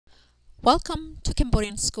Welcome to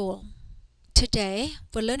Cambodian School. Today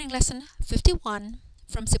we're learning lesson 51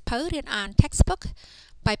 from Sipo Rian An textbook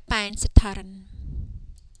by Pan Sitaran.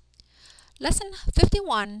 Lesson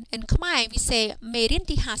 51 in Khmer we say Merin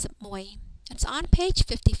Ti Hasapmoy. It's on page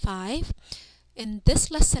 55. In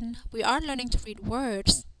this lesson we are learning to read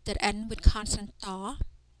words that end with consonant ta,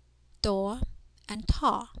 do, and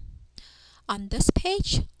ta. On this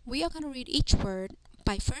page we are going to read each word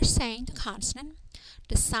by first saying the consonant,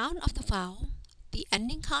 the sound of the vowel, the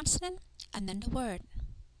ending consonant, and then the word.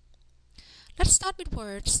 Let's start with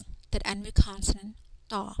words that end with consonant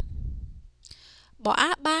ta. Bỏ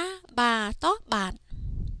a ba to bạt.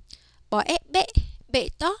 Bỏ e bệ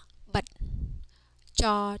to bật.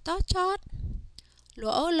 Trò to chót.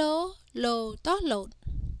 Lỗ lô to lột.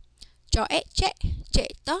 Trò e trệ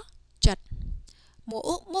to chật. Mụ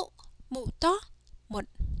to một.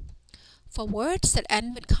 For words that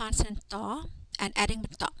end with consonant ta and adding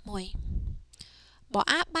with tọ môi. Bỏ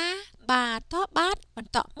a ba to bát bằng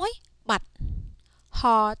tọ môi bật.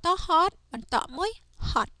 Hò to hót bằng tọ môi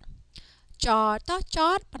hot. Trò to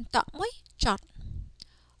chót bằng tọ môi chọt.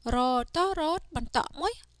 Rô to rốt bằng tọ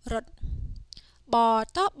môi rụt. Bò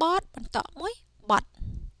to bót bằng tọ môi bọt.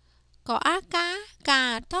 Có a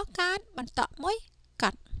ca to cát bằng tọ môi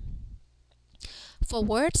cật. For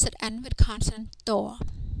words that end with consonant to.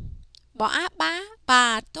 Bỏ a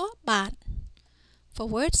ba to bát. For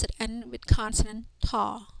words that end with consonant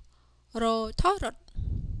ta. Rô to rụt.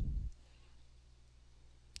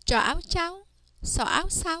 Trò áo cháu. Sọ áo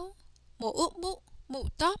sau. Mụ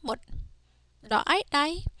to một. Đỏ ái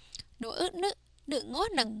đáy. Nụ ư nữ ngó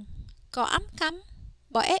nừng. Có ấm cắm.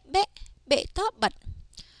 Bỏ ế bệ to bật.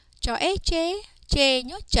 Trò ế chê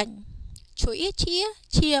nhó chành. Chú ý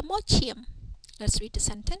chia mốt chiếm. Let's read the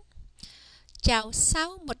sentence. Chào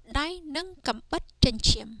sau một đáy nâng cầm bất trên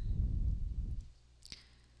chiếm.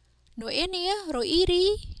 Nụ ế nia rồi y ri.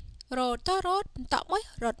 Rồi to rốt tọ mối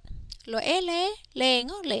rột. Lô ế lê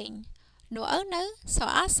ngó lệnh. Nụ ớ nớ sọ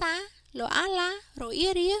á xa. Lô á la rồi y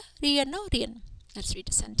ria nó riêng. Let's read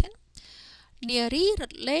the sentence. Nia ri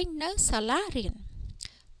rột lên nớ sọ lá riêng.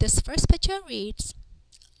 This first picture reads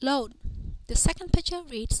load. The second picture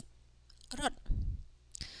reads rod.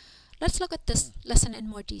 Let's look at this lesson in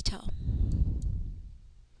more detail.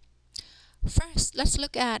 First, let's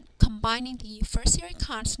look at combining the first series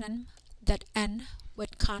consonant that end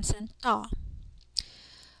with consonant ta.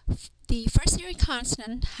 The first series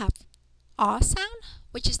consonant have a sound,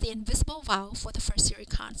 which is the invisible vowel for the first series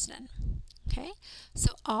consonant. Okay,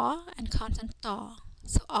 so a and consonant ta.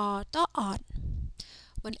 So a to odd.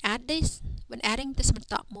 When adding this with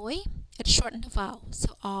tọ môi, it shortens the vowel.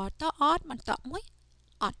 So a to odd with tọ môi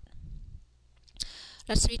odd.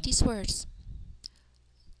 Let's read these words.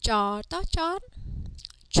 Trò to chót.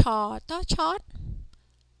 Trò to chót.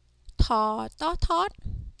 Thò to thót.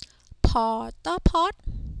 Pò to pot.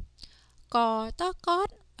 Cò to cót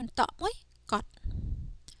bằng tọ môi cọt.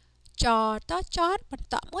 Trò to chót bằng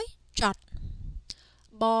tọ môi trọt.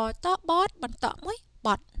 Bò to bót bằng tọ môi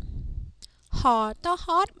bọt. Hò to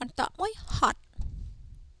hót bằng tọ môi hot.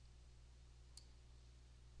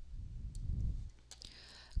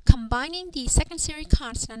 Combining the second series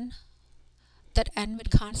consonant that end with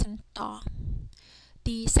consonant ta.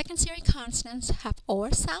 The second series consonants have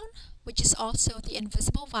or sound, which is also the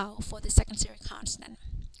invisible vowel for the second series consonant.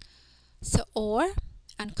 So or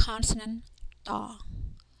and consonant ta.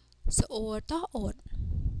 So or ta od.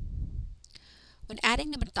 When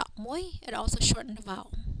adding the tọ môi, it also shortens the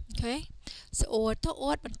vowel. Okay? So or ta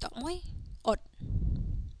od but tọ môi od.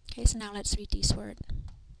 Okay, so now let's read these words.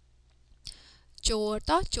 Chor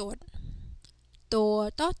to chod. To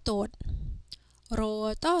tod.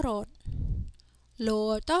 Ro to rod.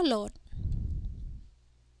 Lo to lột.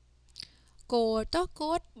 Cô to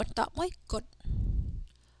cốt bằng tọ môi cột.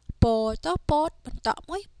 Bò to bót bằng tọ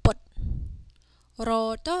môi bột.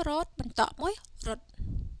 Rô to rốt bằng tọ môi rột.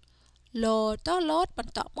 Lô to lốt bằng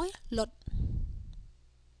tọ môi lột.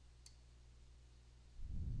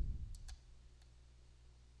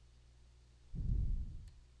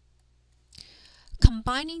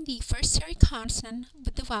 Combining the first series consonant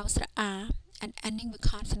with the vowels that are a and ending with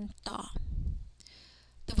consonant ta.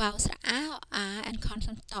 The vowels are a and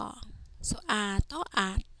consonant ta. So a to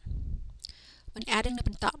at. When adding the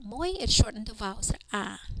tọ môi, it shortens the vowels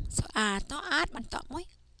a. So a to at bằng tọ môi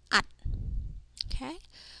at. Okay?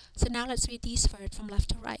 So now let's read these words from left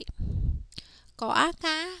to right. Có a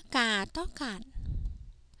ca to cạn.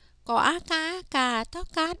 Có a ca to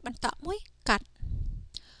cát bằng tọ môi cắt.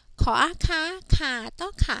 Khó a khá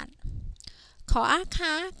to khát. Khó a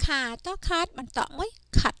khá to khát bằng tọ môi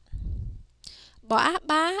khặt. Bỏ a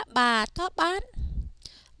ba to bát.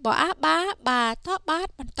 Bỏ á bá bà tó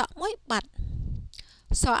bát bằng tọ mũi bật.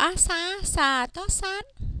 Sọ á xá tó sát.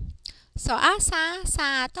 Sọ á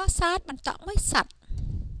xá tó sát bằng tọ mũi sạch.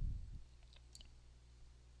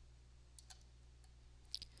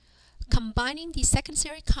 Combining the second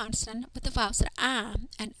series consonant with the vowels a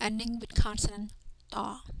and ending with consonant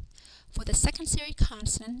ta. For the second series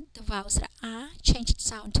consonant, the vowels a change its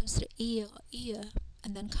sound to the ear,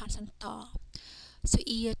 and then consonant ta. So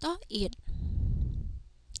ear to it.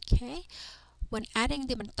 Okay. When adding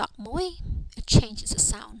the top mui, it changes the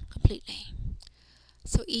sound completely.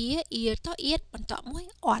 So ear to it, top mui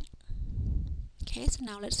odd. Okay. So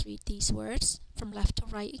now let's read these words from left to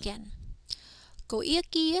right again. Go ear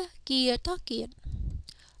to kiệt.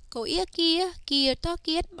 Go ear to kiệt,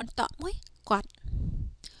 top mui quạt.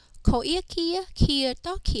 Khổ ear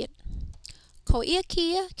to kiệt. Khổ ear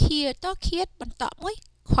to kiệt, top mui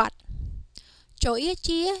quạt. Chỗ ear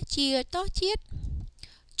chia to chiết.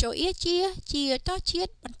 Chỗ ear chia to chiết,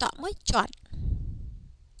 top mui chọt.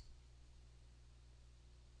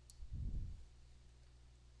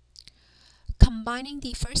 Combining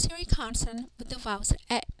the first series consonant with the vowels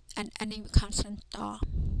e and ending with consonant ta.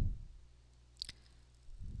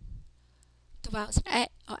 The vowels e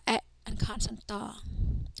or e and consonant ta.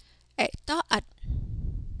 E to at.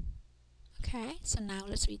 Okay, so now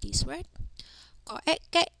let's read this word. Có e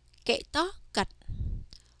kệ to cật.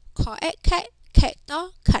 Khó e kệ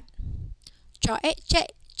to khật. Cho e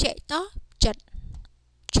chạy to chật.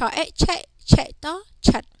 Cho e chạy to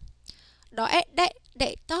chật. Đó e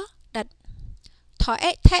đệ to đật. Thọ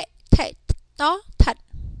e thệ to thật.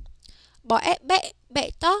 Bỏ e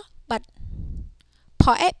bệ to bật.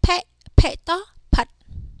 Phỏ e phệ to phật.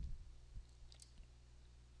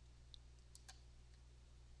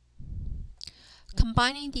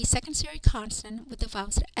 Combining the second series consonant with the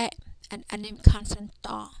vowels e and ending with consonant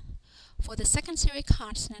ta. For the second series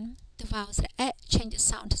consonant, the vowels e change its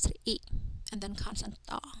sound to the e and then consonant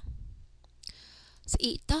ta. So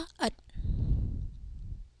e to at.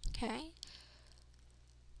 Okay.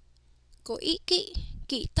 Cô ý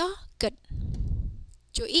kỵ to kịch.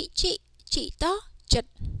 Chú ý chị to chật.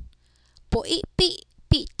 Bố ý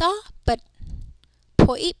bị to bật.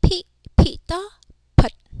 Bố ý bị to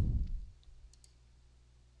phật.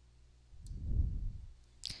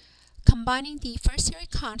 Combining the first series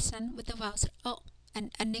consonant with the vowels o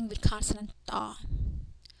and ending with consonant ta.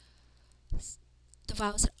 The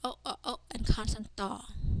vowels o and consonant ta.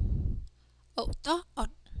 O to ot.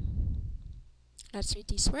 Let's read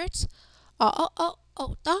these words. O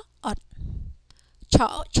to ot.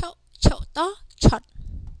 Cho to chọt.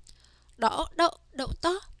 Đậu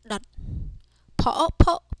to đật. Phọ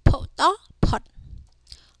to phật.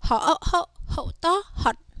 Họ to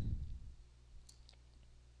hot.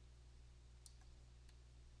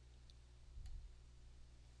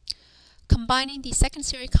 Combining the second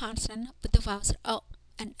series consonant with the vowels o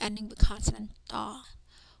and ending with consonant ta.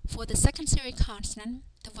 For the second series consonant,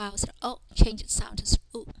 the vowels o change its sound to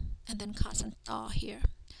u and then consonant ta here.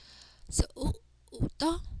 So u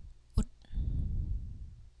to ut.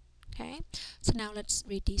 Okay. So now let's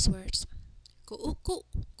read these words. Cụ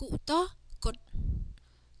to cụt.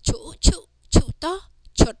 Chú to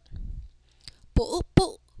chụt. Bố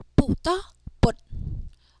to bụt.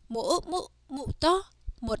 Mụ to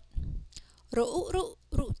một. Rũ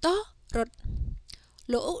to rụt.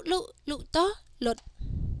 Lũ to lụt.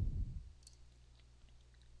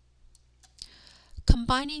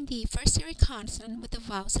 Combining the first series consonant with the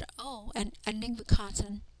vowels o and ending with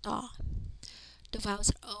consonant ta. The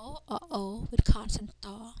vowels o are o with consonant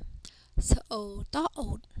ta. So o to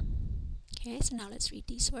oat. Okay, so now let's read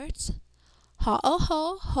these words. Ho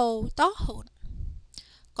to hột.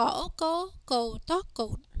 Có cô to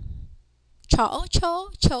cột. Cho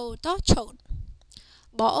to chột.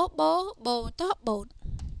 Bố to bột.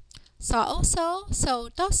 So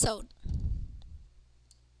to sột.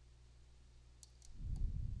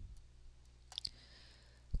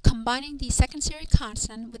 Combining the second series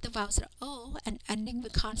consonant with the vowels o and ending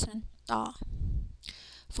with consonant ta.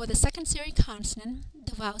 For the second series consonant,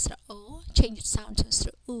 the vowels o change its sound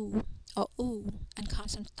to u or u and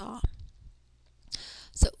consonant ta.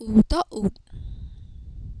 So u to ut.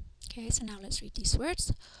 Okay, so now let's read these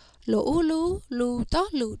words. Lu to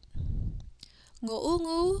lụt.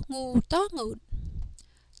 Ngu to ngụt.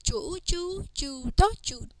 Chú to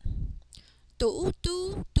chụt. Tu to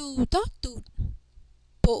tụt.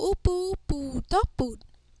 Pu to pụt.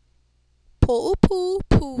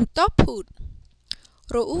 Pu to pụt.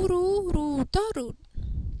 Ru to rụt.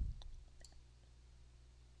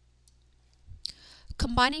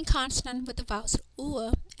 Combining consonant with the vowels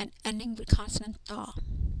u and ending with consonant ta.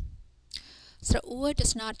 So the U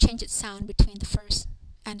does not change its sound between the first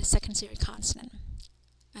and the second series consonant.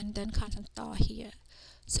 And then consonant ta here.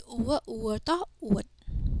 So U ta ud.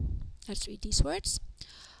 Let's read these words.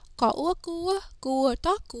 Có U cua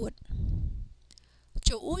ta cuột.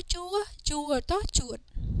 Chú chua ta chuột.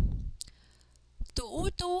 Tua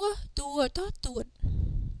ta tuột.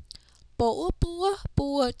 Bộ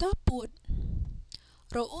bua ta buột.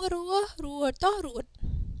 Rua ta ruột.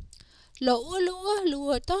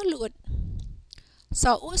 Lúa ta luột.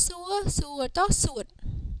 Sọ xua ta suột.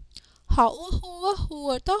 Họ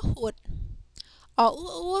hua ta huột.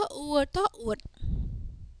 Ua ta uột.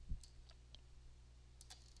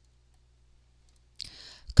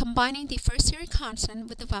 Combining the first series consonant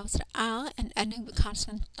with the vowels ow and ending with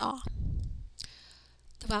consonant ta.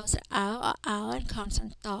 The vowels are ow and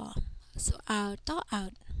consonant ta. So ow ta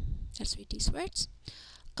out. Let's read these words.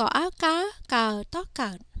 Có áo cá, cào ta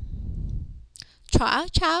cào. Cho áo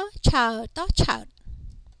chào ta chào.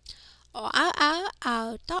 Or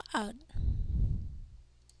áo ta out.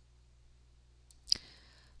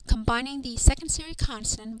 Combining the second series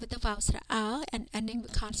consonant with the vowels ow and ending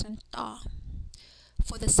with consonant ta.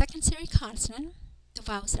 For the second series consonant, the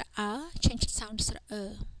vowels ow change its sound to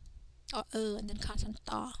or and then consonant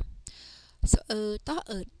ta. So ta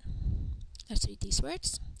ert. Let's read these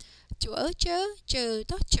words. Chú chơ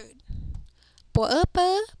ta chợt. Bố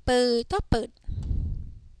pơ ta pợt.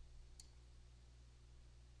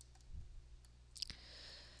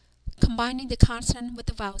 Combining the consonant with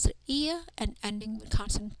the vowels ear and ending with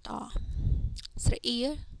consonant ta. So the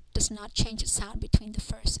ear does not change its sound between the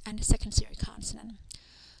first and the second series consonant.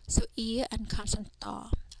 So ear and consonant ta.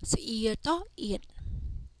 So ear ta eat.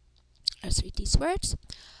 Let's read these words.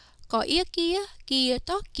 Có ear kia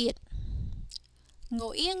ta kiệt.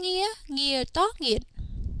 Ngộ ear nghe ta nghiệt.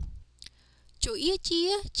 Chú ear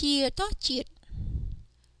chia ta chiết.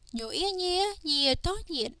 Nhổ ear nghe ta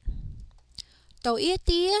nhiệt. Tàu ear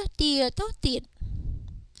tia ta tiệt.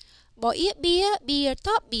 Bỏ ear bia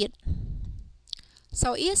ta biệt.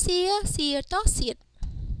 Sau ear xia ta xiết.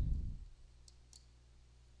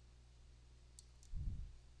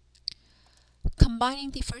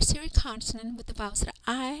 Combining the first series consonant with the vowels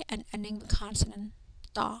I and ending with consonant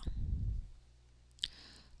ta.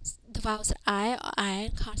 The vowels I or I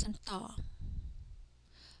and consonant ta.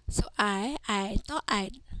 So I ta I.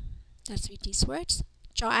 Let's read these words.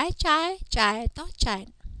 Cho ai chai ta chai.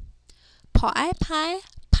 Phỏ ai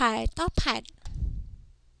pai ta pai.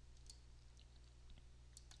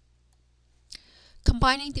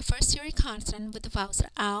 Combining the first series consonant with the vowels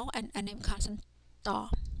ow and ending with consonant ta.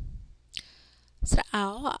 So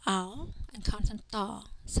ow or ow and consonant ta.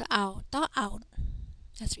 So ow ta out.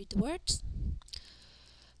 Let's read the words.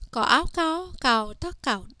 Có áo cào ta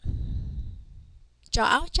cào. Cho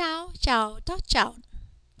áo chào ta chào.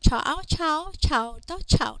 Cho áo chào ta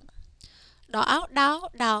chào. Đỏ áo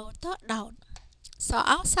đào ta đào. Sọ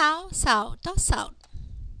áo xào ta xào.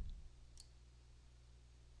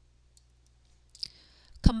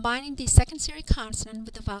 Combining the second series consonant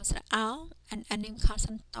with the vowels ow and ending with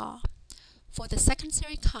consonant ta. For the second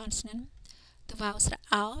series consonant, the vowels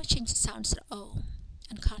ow change the sound to o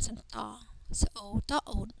and consonant ta. So o ta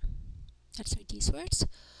od. Let's read these words.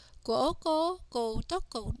 Go ta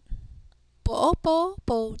code. Bo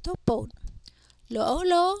ta bod.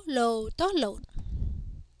 Lo ta load.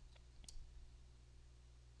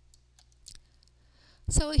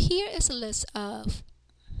 So here is a list of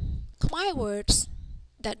Khmer words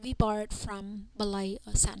that we borrowed from Malay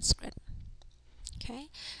or Sanskrit. Okay,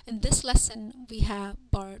 in this lesson we have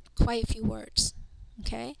borrowed quite a few words.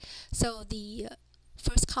 Okay, so the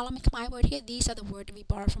first column in Khmer word here, these are the words we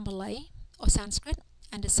borrowed from Malay or Sanskrit,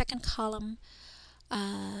 and the second column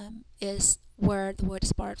is where the word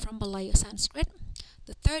is borrowed from Malay or Sanskrit.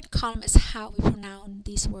 The third column is how we pronounce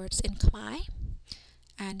these words in Khmer,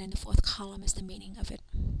 and then the fourth column is the meaning of it.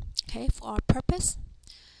 Okay, for our purpose,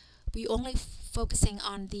 we only focusing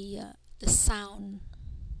on the sound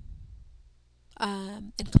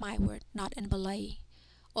in Khmer word, not in Malay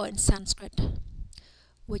or in Sanskrit,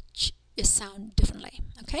 which is sound differently.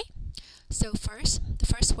 Okay, so the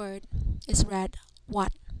first word is read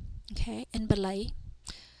what. Okay, in Malay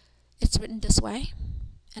it's written this way,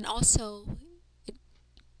 and also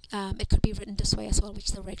it could be written this way as well, which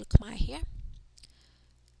is the regular Khmer here.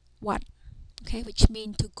 What, okay, which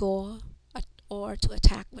means to go or to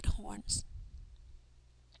attack with horns.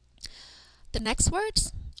 The next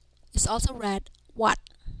words is also read what.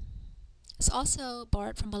 It's also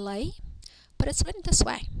borrowed from Malay, but it's written this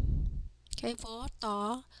way. Okay, vo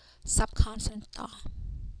ta subconsonant ta.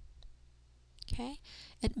 Okay,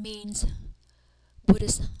 it means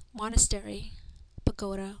Buddhist monastery,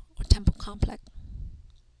 pagoda, or temple complex.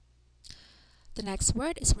 The next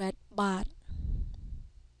word is read bad.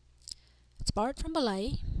 It's borrowed from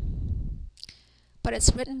Malay, but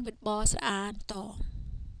it's written with bos and to,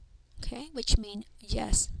 okay, which means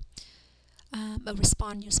yes, a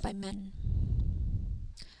response used by men.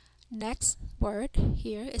 Next word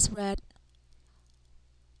here is read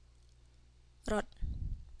rot,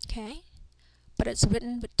 okay, but it's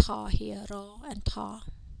written with ta here, ro and ta.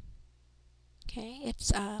 Okay, it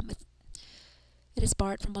is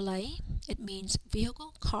borrowed from Malay. It means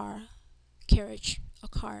vehicle, car, carriage, or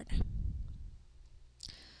cart.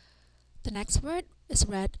 The next word is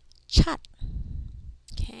read chat.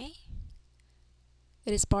 Okay,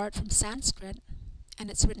 it is borrowed from Sanskrit, and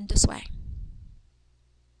it's written this way: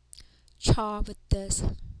 cha with this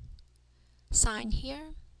sign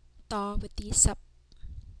here, ta with the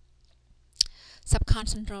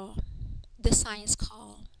subconsonant ro. This sign is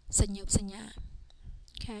called sanyuk sanya.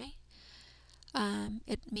 Okay,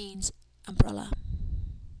 it means umbrella.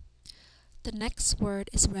 The next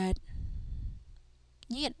word is read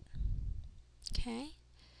nyet. Okay,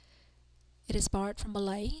 it is borrowed from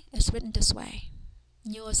Malay. It's written this way: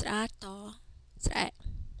 nyo sra to sra.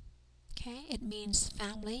 Okay, it means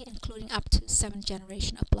family, including up to 7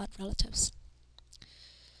 generations of blood relatives.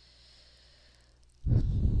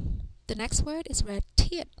 The next word is read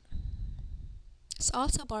tiet. It's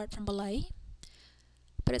also borrowed from Malay,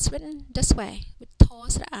 but it's written this way with to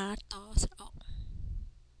sra to sra.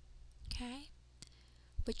 Okay,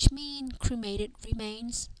 which mean cremated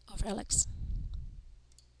remains of relics.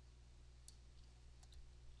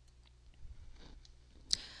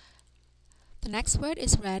 The next word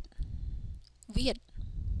is read Viet.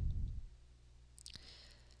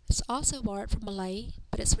 It's also borrowed from Malay,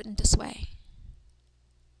 but it's written this way: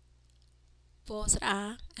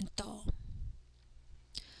 Vosra and To,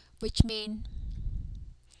 which mean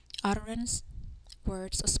utterance,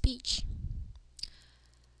 words, or speech.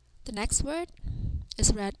 The next word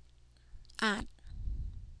is read Ad.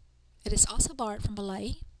 It is also borrowed from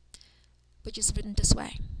Malay, which is written this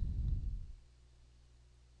way: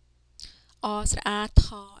 Osra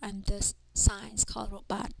Ta, and this sign is called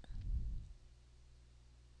Robat.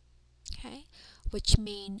 Okay, which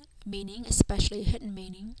meaning, especially hidden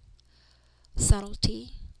meaning,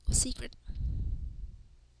 subtlety, or secret.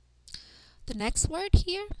 The next word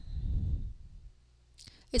here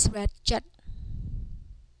is read jet.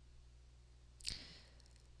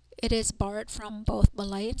 It is borrowed from both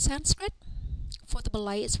Malay and Sanskrit. For the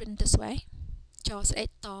Malay, it's written this way: Jaws et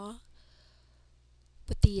ta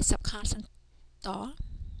with the subconsonant ta.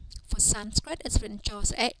 For Sanskrit, it's written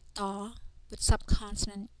Jaws et ta with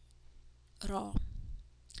subconsonant ra.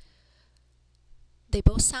 They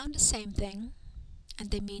both sound the same thing,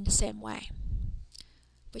 and they mean the same way,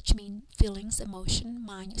 which mean feelings, emotion,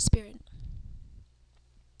 mind, or spirit.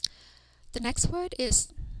 The next word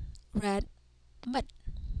is read mud.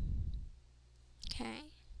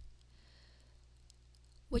 Okay,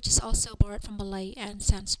 which is also borrowed from Malay and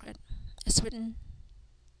Sanskrit. It's written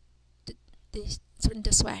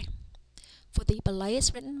this way. For the Malay,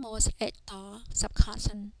 it's written mos et ta,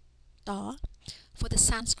 subconsonant ta. For the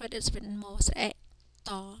Sanskrit, it's written mos et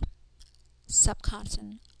ta,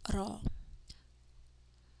 subconsonant ra.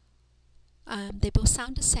 They both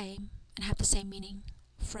sound the same and have the same meaning,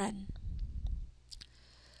 friend.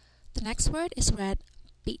 The next word is read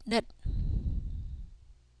beatnut.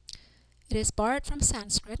 It is borrowed from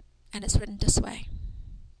Sanskrit, and it's written this way: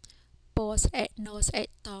 Bos et nos et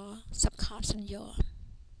ta, subconsonant yo.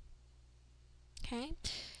 Okay,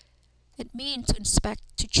 it means to inspect,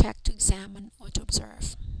 to check, to examine, or to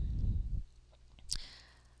observe.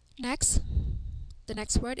 Next, the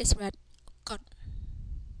next word is read got.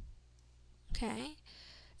 Okay,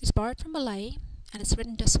 it's borrowed from Malay, and it's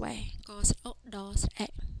written this way: Gos o dos e,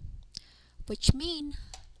 which mean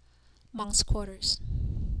monk's quarters.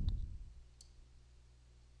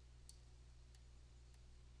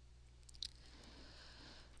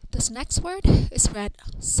 This next word is read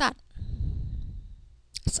sat.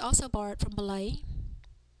 It's also borrowed from Malay,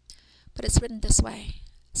 but it's written this way: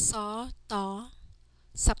 Sa ta,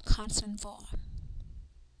 subconsonant vo,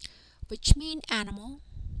 which mean animal,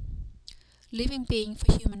 living being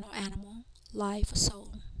for human or animal, life or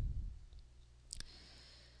soul.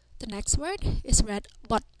 The next word is read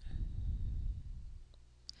but.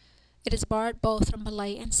 It is borrowed both from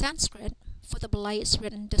Malay and Sanskrit. For the Malay, it's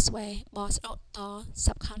written this way: Bos o ta,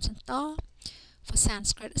 subconsonant ta. For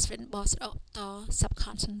Sanskrit, it's written Bos o ta,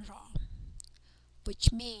 subconsonant ra,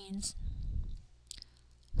 which means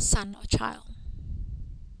son or child.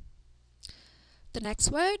 The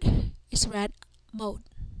next word is read mode.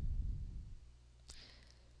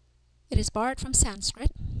 It is borrowed from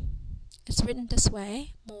Sanskrit. It's written this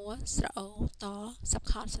way, Mo Sra'o Ta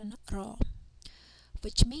subconsonant Ro,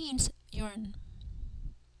 which means urine.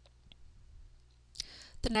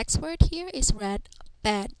 The next word here is read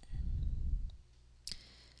bed.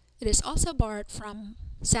 It is also borrowed from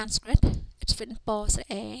Sanskrit. It's written Po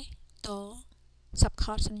Sra'e To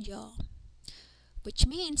subconsonant Yo, which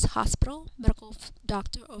means hospital, medical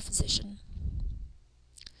doctor, or physician.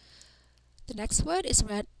 The next word is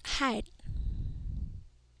read hide.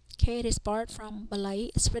 Okay, it is borrowed from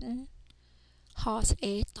Malay. It's written Hos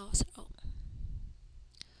A Tos O,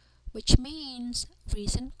 which means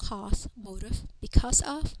reason, cause, motive, because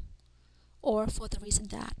of, or for the reason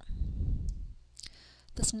that.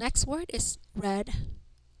 This next word is read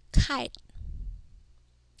kite.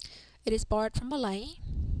 It is borrowed from Malay.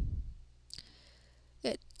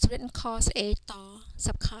 It's written cause A Ta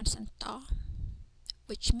subconsonant Ta,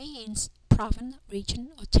 which means province,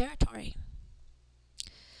 region, or territory.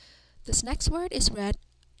 This next word is read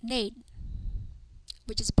Nade,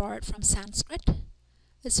 which is borrowed from Sanskrit.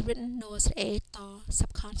 It's written Nos A Ta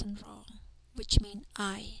subconsonant Ra, which means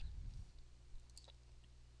I.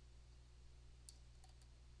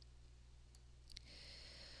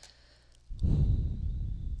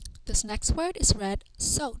 This next word is read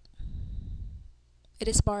Sod. It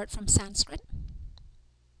is borrowed from Sanskrit.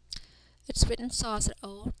 It's written Sa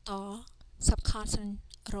O Ta subconsonant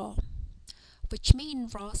Ra, which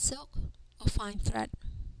means raw silk or fine thread.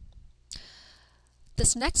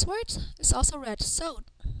 This next word is also read Sod,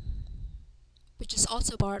 which is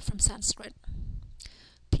also borrowed from Sanskrit.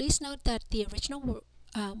 Please note that the original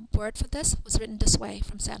word for this was written this way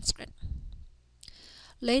from Sanskrit.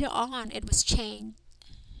 Later on, it was changed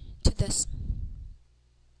to this.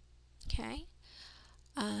 Okay,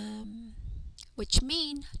 which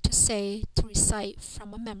mean to say, to recite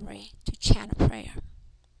from a memory, to chant a prayer.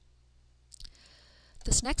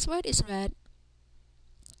 This next word is read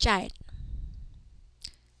Jait.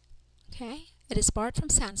 Okay, it is borrowed from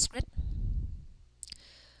Sanskrit,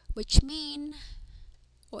 which mean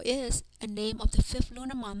or is a name of the 5th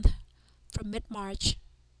lunar month from mid-March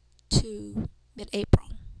to mid-April.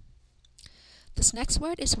 This next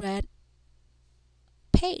word is read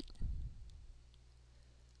paid,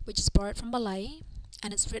 which is borrowed from Malay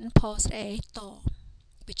and is written post a to,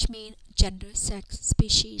 which means gender, sex,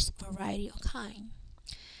 species, variety, or kind.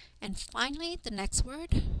 And finally, the next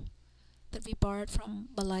word that we borrowed from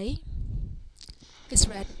Malay is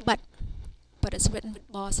read but it's written with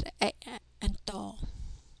both a and to.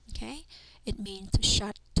 Okay, it means to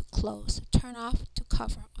shut, to close, to turn off, to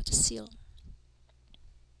cover, or to seal.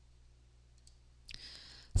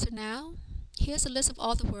 So now, here's a list of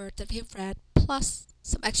all the words that we've read, plus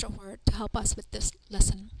some extra word to help us with this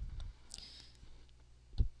lesson.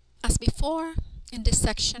 As before, in this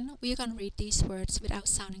section, we're going to read these words without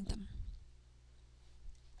sounding them.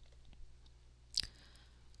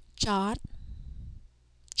 Jot,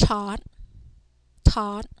 chart,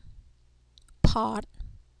 taught, pot,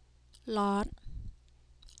 lot,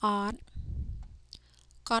 odd,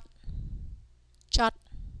 got, jot,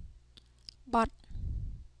 but,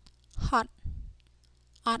 hot,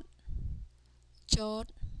 odd, jod,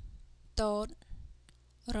 dod,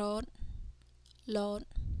 road, load,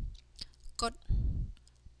 got,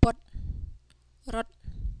 pot, rot,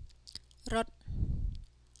 rot,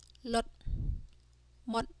 lot,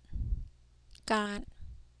 mod, card,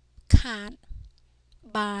 card,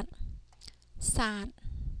 bad, sad,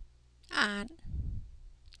 add,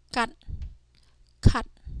 cut, cut,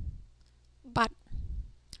 but,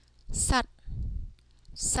 sat,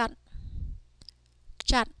 sat,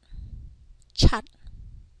 chat, chat,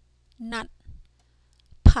 nut,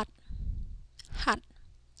 pat, hat,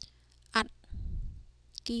 at,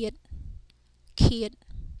 kiet, kiet,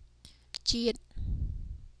 chiet,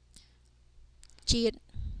 chiet,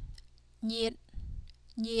 nhiet,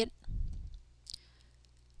 nhiet,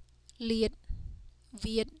 liet,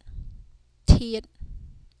 viet, thiet,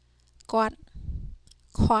 quạt,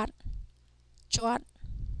 khoát, chót,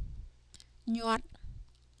 nhót,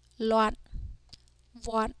 loạt,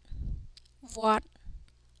 vót, vót,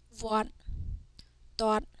 vót,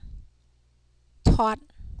 tót, thoát,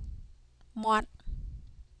 mót.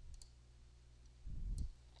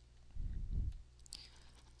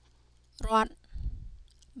 Rót,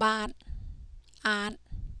 bát, át,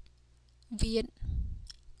 viết,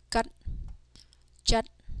 cắt, chất,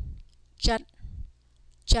 chất,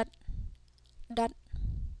 chất, đất,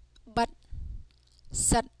 bất,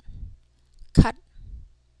 sật, khất,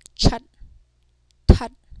 chất,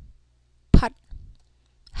 thất, phật,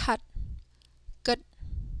 hật, cất,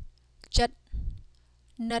 chất,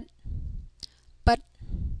 nất, bất,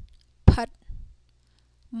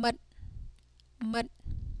 mid, mid,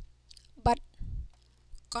 but,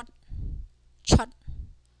 got, chut,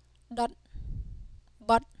 dot,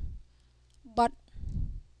 but, pot,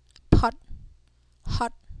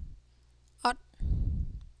 hot, ot,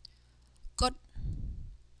 got,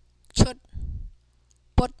 chut,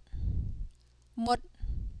 put, mud,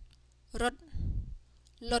 rut,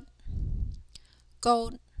 lut,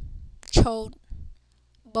 gold, chode,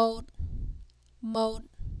 boat, mode,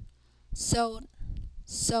 sewed,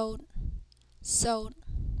 sewed, sewed,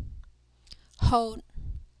 hold,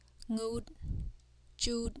 ngooed,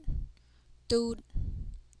 chewed, dude,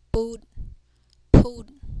 booed, pooed,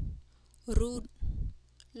 rude,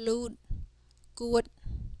 lewd, good,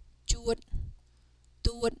 jewed,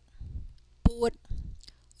 doed, boed,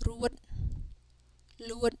 rued,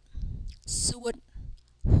 lewd, sued,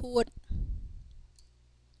 hood,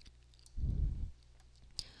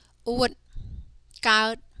 wood,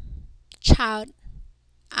 cowed, child,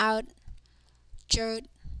 out, jerk,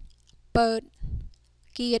 bird,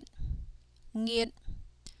 kiệt, nghiệt,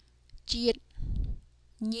 triệt,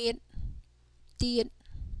 nhiệt, tiệt,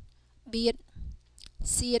 biệt,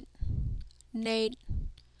 xiết, nết,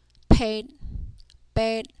 paid,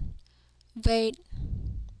 bed, vade,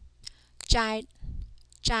 chide,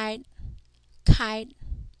 chide, kite,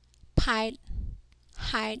 pied,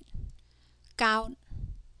 hide, gout,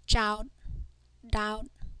 jout, doubt,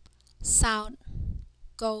 sound,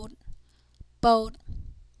 goat, boat,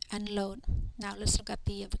 and load. Now let's look at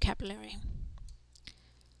the vocabulary.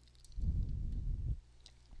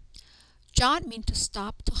 Jot means to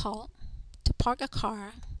stop, to halt, to park a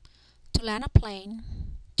car, to land a plane,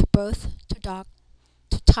 to berth, to dock,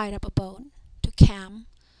 to tie up a boat, to camp,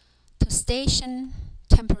 to station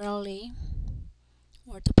temporarily,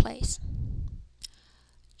 or to place.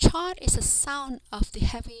 Chot is the sound of the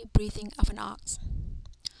heavy breathing of an ox.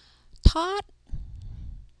 Tot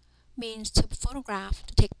means to photograph,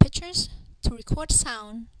 to take pictures, to record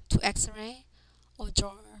sound, to x-ray, or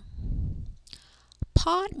draw.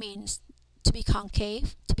 Pod means to be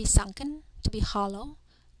concave, to be sunken, to be hollow,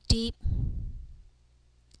 deep,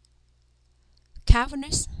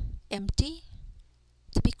 cavernous, empty,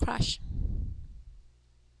 to be crushed.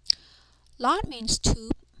 Lot means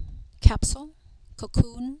tube, capsule,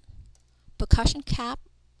 cocoon, percussion cap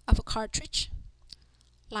of a cartridge,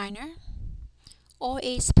 liner, or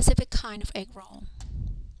a specific kind of egg roll.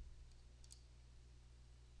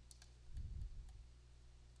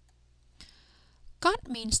 Got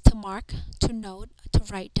means to mark, to note, to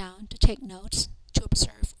write down, to take notes, to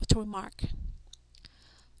observe, or to remark.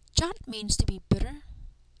 Jot means to be bitter,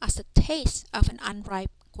 as the taste of an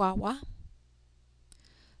unripe guava,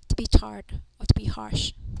 to be tart, or to be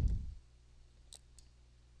harsh.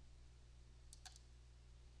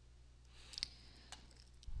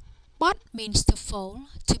 Bot means to fold,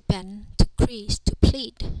 to bend, to crease, to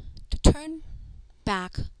pleat, to turn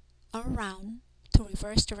back or around, to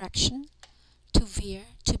reverse direction, to veer,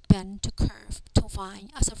 to bend, to curve, to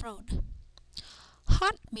wind as a road.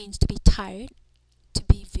 Hot means to be tired, to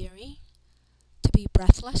be weary, to be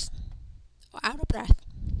breathless, or out of breath.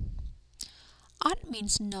 Odd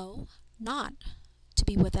means no, not, to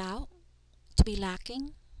be without, to be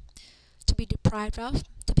lacking, to be deprived of,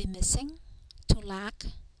 to be missing, to lack,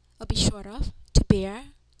 or be short of, to bear,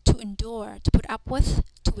 to endure, to put up with,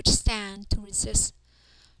 to withstand, to resist,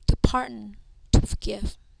 to pardon, to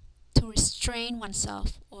forgive, to restrain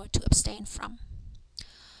oneself, or to abstain from.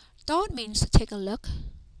 Dot means to take a look,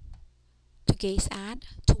 to gaze at,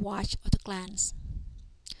 to watch, or to glance.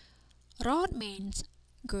 Rod means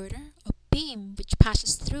girder or beam which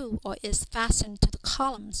passes through or is fastened to the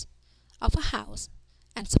columns of a house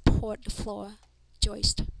and support the floor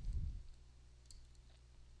joist.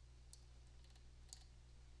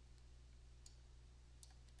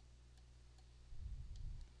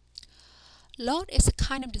 Load is a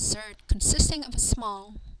kind of dessert consisting of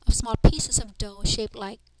small pieces of dough shaped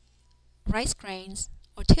like rice grains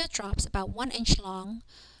or teardrops about 1 inch long,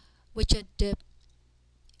 which are dipped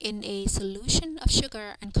in a solution of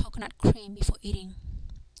sugar and coconut cream before eating.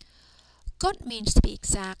 Good means to be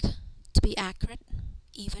exact, to be accurate,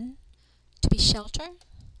 even, to be shelter,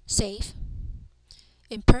 safe,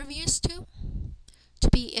 impervious to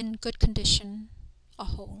be in good condition or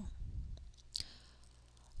whole.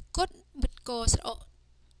 Good which goes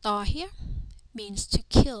here means to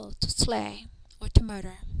kill, to slay, or to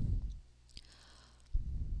murder.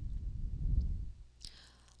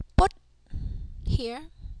 But here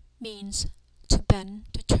means to bend,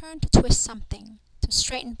 to turn, to twist something, to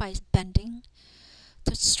straighten by bending,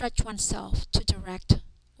 to stretch oneself, to direct,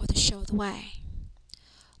 or to show the way.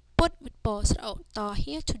 But with both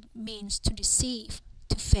here means to deceive,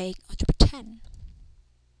 to fake or to pretend.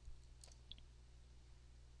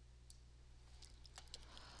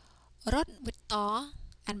 Rot with ta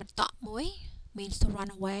and mata moi means to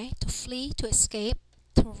run away, to flee, to escape,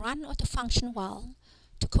 to run or to function well,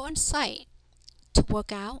 to coincide, to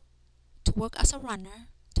work out, to work as a runner,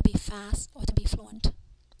 to be fast or to be fluent.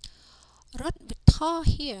 Rot with ta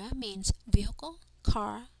here means vehicle,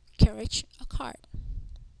 car, carriage, or cart.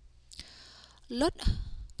 Lut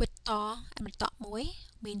with ta and mata moi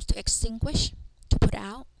means to extinguish, to put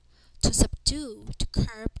out, to subdue, to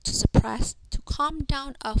curb, to suppress, to calm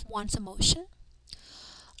down of one's emotion.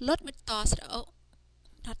 Lut with ta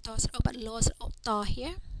not ta but lo ta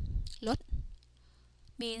here. Lut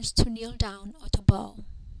means to kneel down or to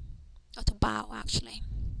bow actually.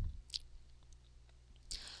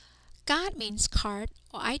 Card means card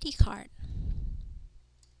or ID card.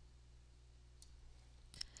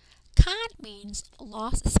 Card means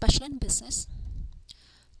loss, especially in business,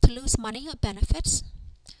 to lose money or benefits,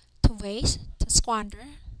 to waste, to squander,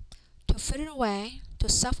 to fritter away, to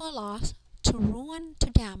suffer loss, to ruin, to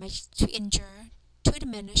damage, to injure, to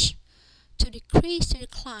diminish, to decrease, to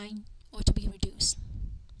decline, or to be reduced.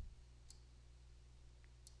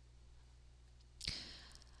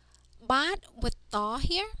 Bad with thaw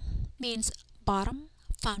here means bottom,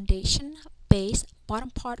 foundation, base, bottom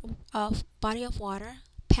part of body of water,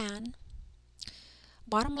 pan,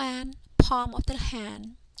 bottom land, palm of the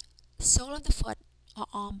hand, sole of the foot, or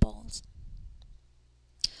arm boles.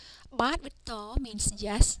 Bad with thaw means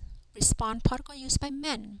yes, respond particle used by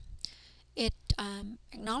men. It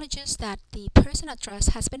acknowledges that the person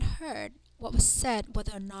addressed has been heard, what was said,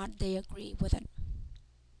 whether or not they agree with it.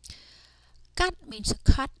 Cut means to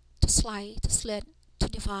cut, to slice, to slit, to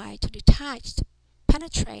divide, to detach, to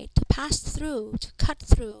penetrate, to pass through, to cut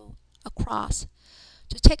through, across,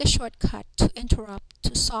 to take a shortcut, to interrupt,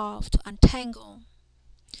 to solve, to untangle,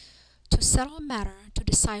 to settle a matter, to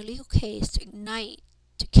decide a legal case, to ignite,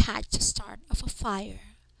 to catch the start of a fire,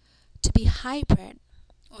 to be hybrid,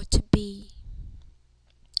 or to be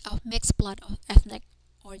of mixed blood or ethnic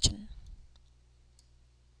origin.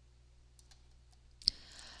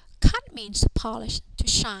 Cut means to polish, to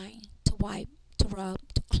shine, to wipe, to rub,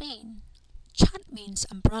 to clean. Chat means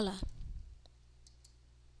umbrella.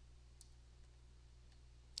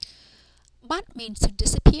 But means to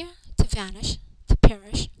disappear, to vanish, to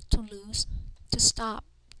perish, to lose, to stop,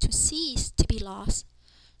 to cease, to be lost,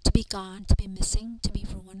 to be gone, to be missing, to be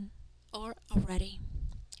ruined, or already.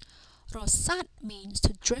 Rosat means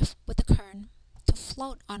to drift with the current, to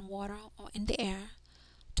float on water or in the air,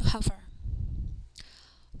 to hover.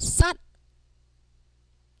 Sat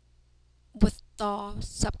with the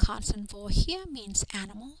subconsonant vowel here means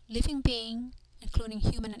animal, living being, including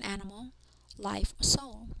human and animal, life or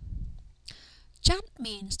soul. Jat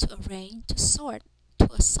means to arrange, to sort,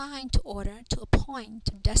 to assign, to order, to appoint,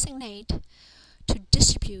 to designate, to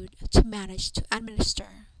distribute, to manage, to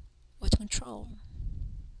administer, or to control.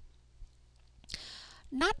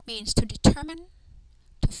 Not means to determine,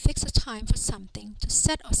 to fix a time for something, to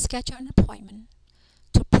set or schedule an appointment,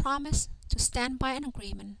 to promise, to stand by an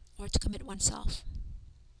agreement, or to commit oneself.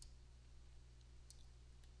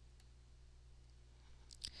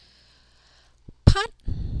 Pat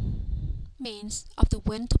means of the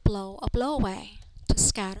wind to blow or blow away, to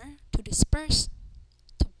scatter, to disperse,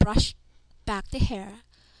 to brush back the hair,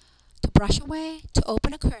 to brush away, to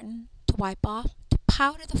open a curtain, to wipe off, to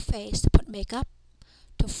powder the face, to put makeup,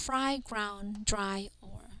 to fry, ground, dry,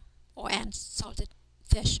 or and salted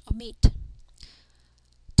fish or meat.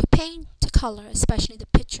 To paint, to color, especially the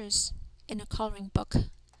pictures in a coloring book.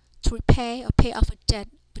 To repay or pay off a debt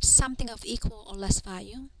with something of equal or less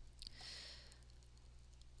value.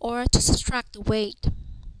 Or to subtract the weight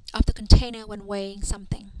of the container when weighing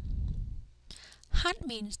something. Hat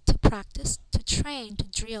means to practice, to train, to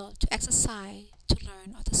drill, to exercise, to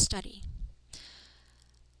learn, or to study.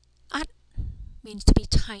 At means to be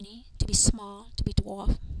tiny, to be small, to be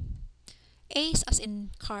dwarf. Ace as in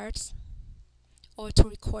cards, or to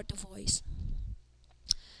record the voice.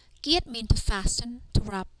 Giat means to fasten, to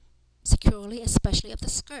wrap securely, especially of the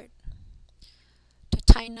skirt. To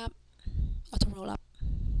tighten up or to roll up.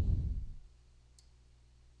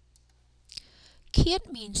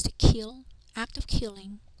 Kiat means to kill, act of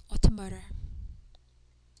killing, or to murder.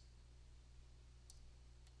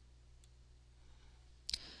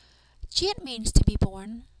 Jiat means to be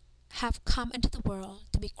born, have come into the world,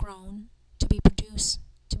 to be grown, to be produced,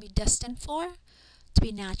 to be destined for, to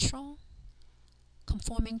be natural,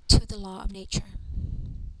 conforming to the law of nature.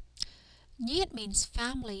 Nyat means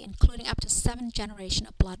family, including up to 7 generations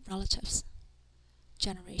of blood relatives.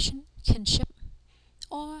 Generation, kinship,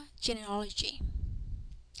 or genealogy.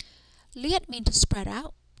 Liet means to spread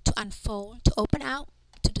out, to unfold, to open out,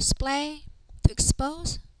 to display, to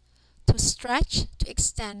expose, to stretch, to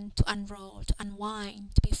extend, to unroll, to unwind,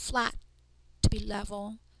 to be flat, to be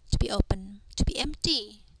level, to be open, to be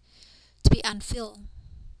empty, to be unfilled,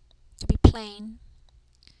 to be plain,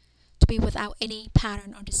 to be without any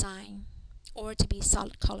pattern or design, or to be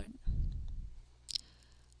solid colored.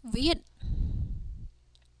 Viet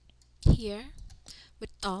here with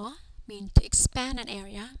to means to expand an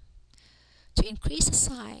area, to increase the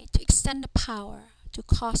size, to extend the power, to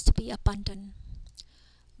cause to be abundant.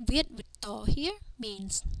 Viet with to here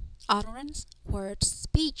means utterance, words,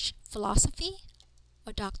 speech, philosophy,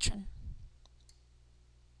 or doctrine.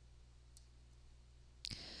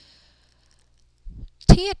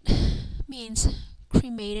 Tiet means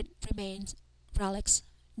cremated remains, relics,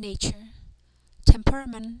 nature,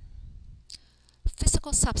 temperament,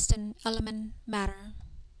 physical substance, element, matter,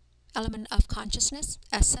 element of consciousness,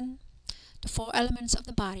 essence, the four elements of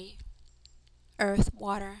the body, earth,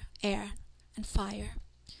 water, air, and fire,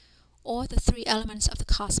 or the three elements of the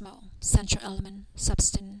cosmos, central element,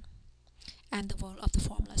 substance, and the world of the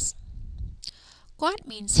formless. God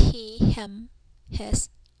means he, him, his,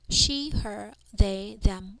 she, her, they,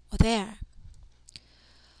 them, or their.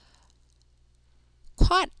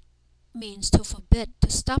 Quat means to forbid,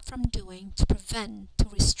 to stop from doing, to prevent, to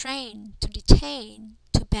restrain, to detain,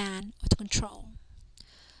 to ban, or to control.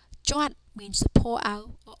 Joat means to pour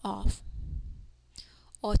out or off,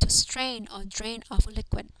 or to strain or drain off a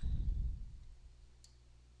liquid.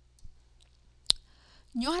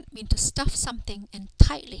 Nyot means to stuff something in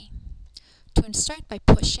tightly, to insert by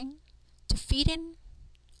pushing, to feed in,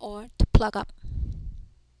 or to plug up.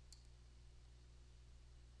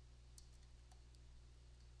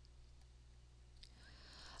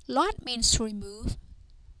 Lot means to remove,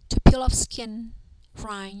 to peel off skin,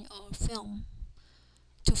 rind, or film,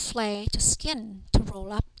 to flay, to skin, to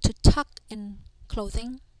roll up, to tuck in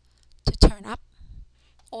clothing, to turn up,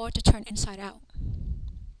 or to turn inside out.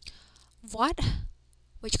 What,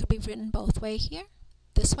 which could be written both ways here,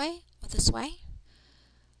 this way or this way,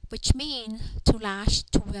 which means to lash,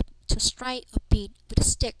 to whip, to strike or beat with a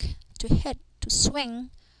stick, to hit, to swing,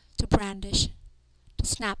 to brandish, to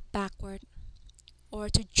snap backward, or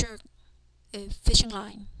to jerk a fishing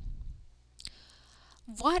line.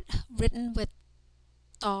 What, written with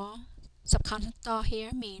to, subconscious to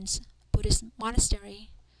here, means Buddhist monastery,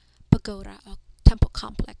 pagoda, or temple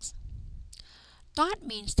complex. Dot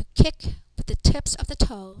means to kick with the tips of the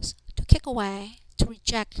toes, to kick away, to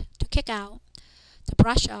reject, to kick out, to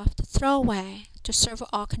brush off, to throw away, to sever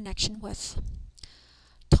all connection with.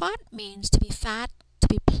 Tot means to be fat, to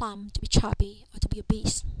be plump, to be chubby, or to be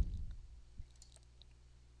obese.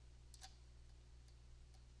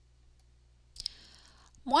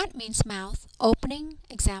 What means mouth, opening,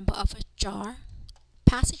 example of a jar,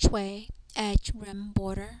 passageway, edge, rim,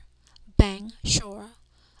 border, bank, shore,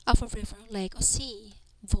 of a river, lake, or sea,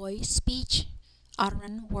 voice, speech,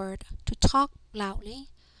 utterance, word, to talk loudly,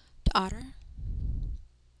 to utter,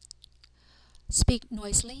 speak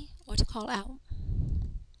noisily, or to call out.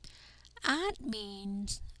 Ad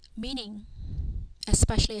means meaning,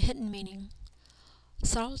 especially a hidden meaning,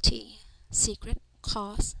 subtlety, secret,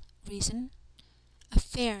 cause, reason,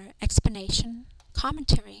 affair, explanation,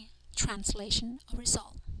 commentary, translation, or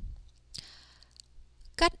result.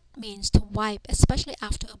 Gut means to wipe, especially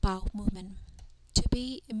after a bowel movement, to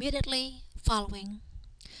be immediately following,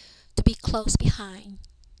 to be close behind,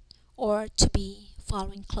 or to be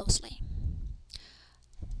following closely.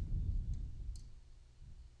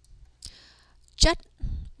 Jut,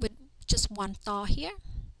 with just one thaw here,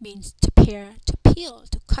 means to pare, to peel,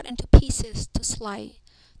 to cut into pieces, to slice,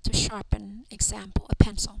 to sharpen, example, a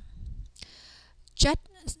pencil. Jut,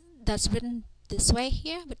 that's written this way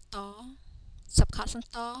here with thaw, subconscious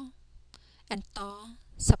thaw, and thaw,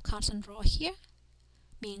 subconscious raw here,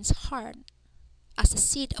 means heart, as the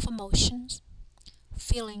seat of emotions,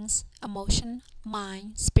 feelings, emotion,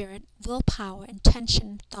 mind, spirit, willpower,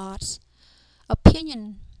 intention, thoughts,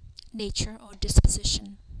 opinion, nature, or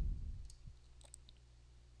disposition.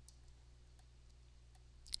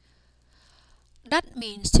 That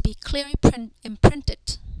means to be clearly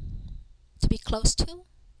imprinted, to be close to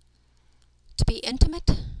be intimate,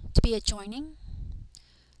 to be adjoining,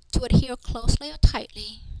 to adhere closely or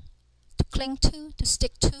tightly, to cling to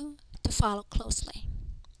stick to follow closely.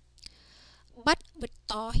 But with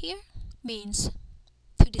thaw here means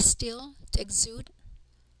to distill, to exude,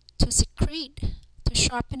 to secrete, to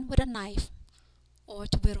sharpen with a knife, or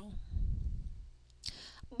to whittle.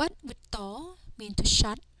 But with thaw means to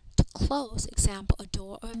shut, to close, example, a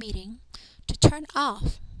door or a meeting, to turn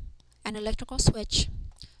off an electrical switch,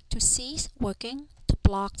 to cease working, to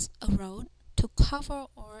block a road, to cover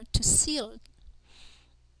or to seal,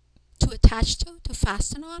 to attach to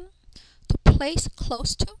fasten on, to place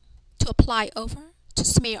close to apply over, to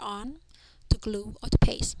smear on, to glue or to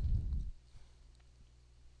paste.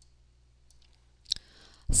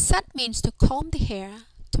 Set means to comb the hair,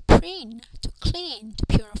 to preen, to clean, to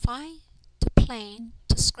purify, to plane,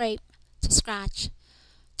 to scrape, to scratch,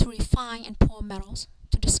 to refine and pour metals,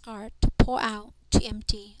 to discard, to pour out, to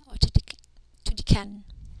empty, or to decant.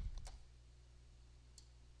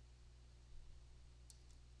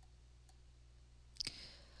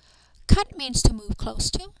 Cut means to move close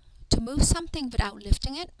to move something without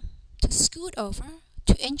lifting it, to scoot over,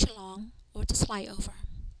 to inch along, or to slide over.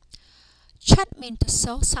 Chut means to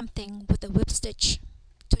sew something with a whip stitch,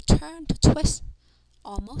 to turn, to twist,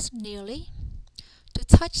 almost, nearly, to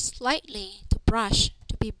touch slightly, to brush,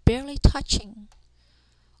 to be barely touching,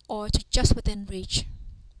 or to just within reach,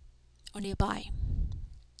 or nearby.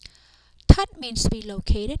 Tut means to be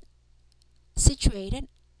located, situated,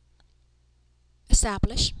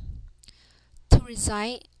 established, to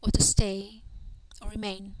reside or to stay or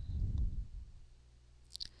remain.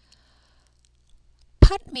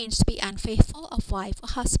 Put means to be unfaithful of wife or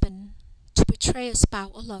husband, to betray a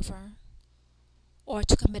spouse or lover, or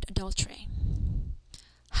to commit adultery.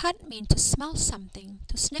 Hut means to smell something,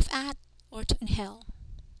 to sniff at, or to inhale.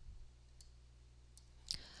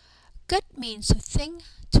 Gut means to think,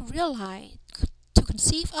 to realize, to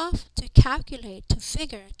conceive of, to calculate, to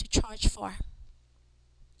figure, to charge for.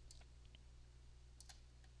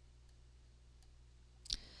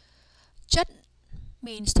 Jut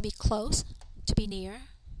means to be close, to be near,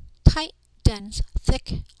 tight, dense,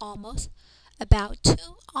 thick, almost, about to,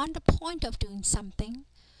 on the point of doing something,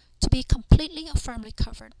 to be completely or firmly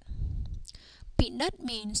covered. Beatnut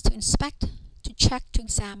means to inspect, to check, to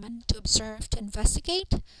examine, to observe, to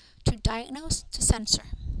investigate, to diagnose, to censor.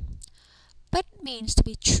 But means to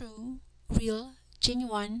be true, real,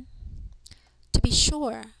 genuine, to be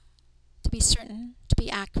sure, to be certain, to be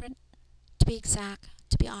accurate, to be exact,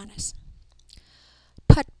 to be honest.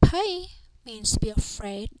 Put pay means to be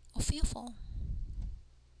afraid or fearful.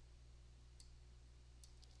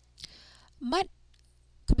 Mud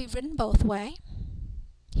could be written both way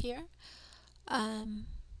here,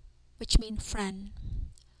 which means friend.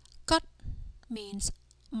 Gut means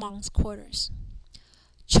monk's quarters.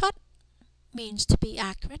 Chut means to be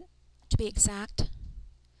accurate, to be exact,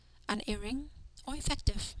 unerring, or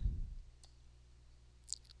effective.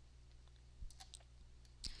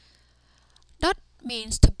 Dot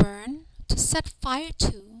means to burn, to set fire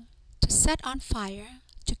to set on fire,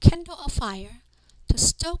 to kindle a fire, to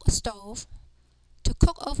stoke a stove, to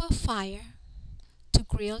cook over a fire, to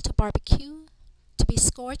grill, to barbecue, to be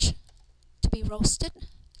scorched, to be roasted,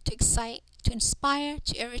 to excite, to inspire,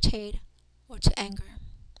 to irritate, or to anger.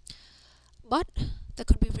 But that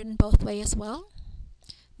could be written both ways as well,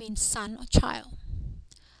 means son or child.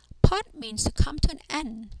 Pot means to come to an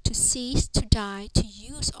end, to cease, to die, to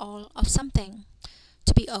use all of something,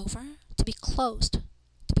 to be over, to be closed,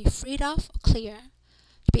 to be freed of or clear,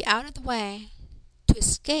 to be out of the way, to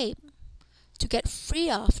escape, to get free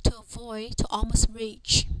of, to avoid, to almost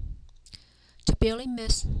reach, to barely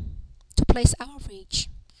miss, to place out of reach,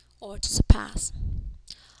 or to surpass.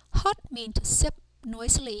 Hot means to sip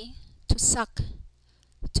noisily, to suck,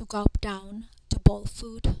 to gulp down, to bowl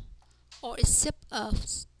food, or a sip of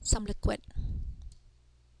some liquid.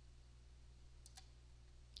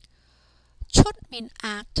 Chut means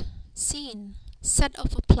act, scene, set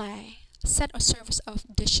of a play, set or service of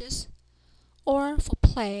dishes, or for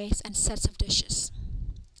plays and sets of dishes.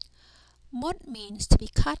 Mud means to be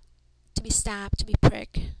cut, to be stabbed, to be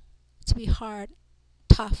pricked, to be hard,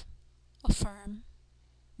 tough, or firm,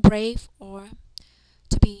 brave, or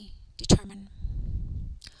to be determined.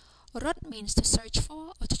 Rut means to search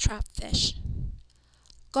for or to trap fish.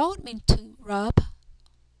 Gold means to rub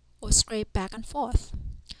or scrape back and forth.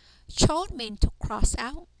 Chode means to cross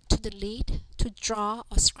out, to delete, to draw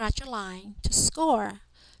or scratch a line, to score,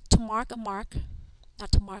 to mark a mark,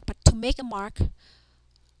 not to mark, but to make a mark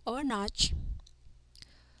or a notch,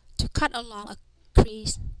 to cut along a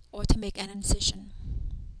crease, or to make an incision.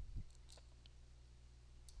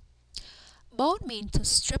 Bold means to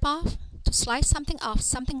strip off, to slice something off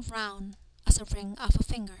something round as a ring of a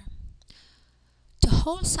finger, to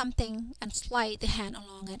hold something and slide the hand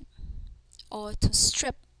along it, or to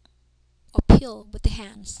strip or peel with the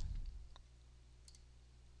hands.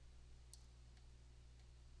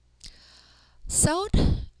 Sewed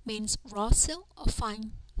means raw silk or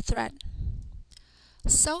fine thread.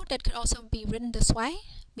 So that could also be written this way,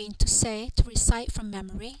 means to say, to recite from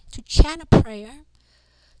memory, to chant a prayer,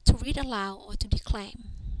 to read aloud or to declaim.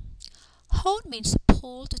 Hold means to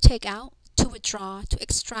pull, to take out, to withdraw, to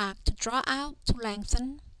extract, to draw out, to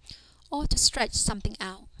lengthen, or to stretch something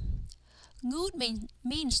out. Ngud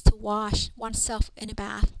means to wash oneself in a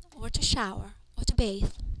bath, or to shower, or to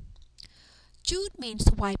bathe. Jud means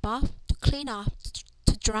to wipe off, to clean off,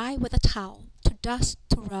 to dry with a towel, to dust,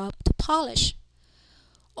 to rub, to polish,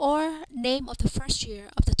 or name of the first year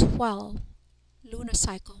of the 12 lunar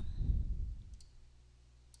cycle.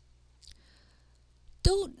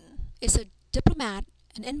 Dud is a diplomat,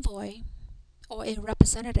 an envoy, or a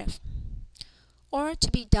representative, or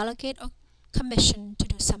to be delegate or commissioned to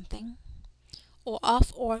do something, or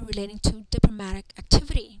of or relating to diplomatic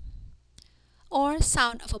activity, or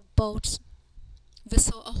sound of a boat's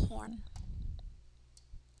whistle or horn.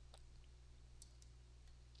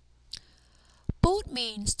 Boat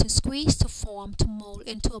means to squeeze, to form, to mold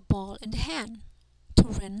into a ball in the hand, to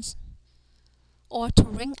rinse, or to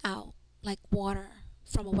wring out like water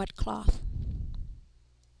from a wet cloth.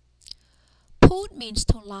 Put means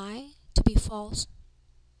to lie, to be false,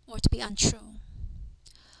 or to be untrue.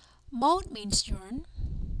 Mold means yearn.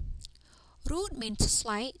 Root means to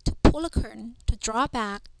slide, to pull a curtain, to draw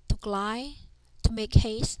back, to glide, to make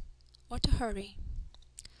haste, or to hurry.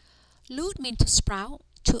 Loot means to sprout,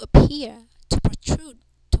 to appear, to protrude,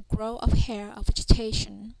 to grow of hair or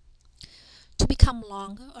vegetation, to become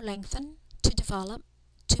longer or lengthen, to develop,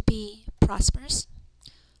 to be prosperous,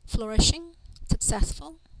 flourishing,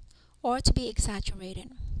 successful, or to be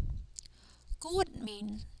exaggerated. Good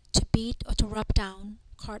means to beat or to rub down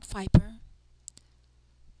card fiber,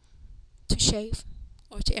 to shave,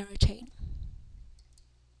 or to irritate.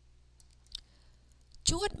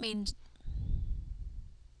 Jewett means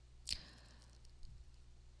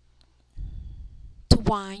to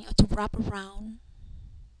wind or to wrap around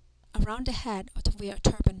the head, or to wear a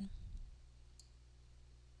turban.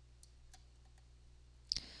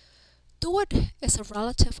 Duat is a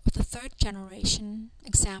relative of the third generation,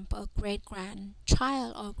 example, a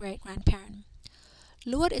great-grandchild or great-grandparent.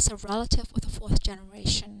 Luat is a relative of the fourth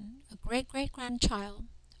generation, a great-great-grandchild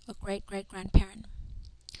or great-great-grandparent.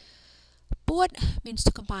 Buat means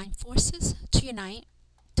to combine forces, to unite,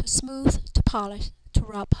 to smooth, to polish, to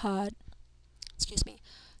rub hard, to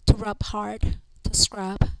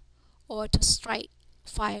scrub, or to strike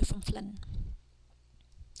fire from flint.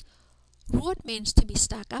 Ruat means to be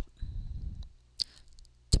stacked up,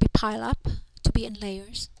 to be piled up, to be in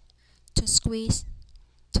layers, to squeeze,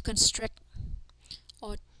 to constrict,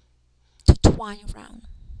 or to twine around.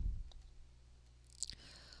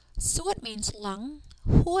 Suat means lung.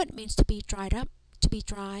 Huat means to be dried up, to be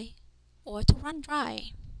dry, or to run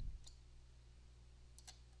dry.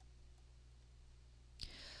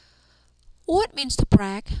 Uat means to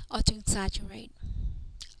brag or to exaggerate.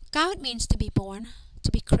 Gaut means to be born,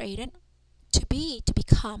 to be created, to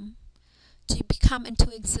become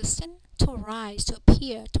into existence, to arise, to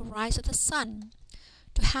appear, to rise of the sun,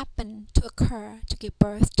 to happen, to occur, to give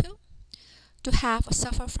birth to have or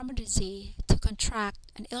suffer from a disease, to contract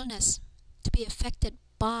an illness, to be affected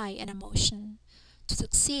by an emotion, to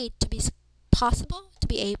succeed, to be possible, to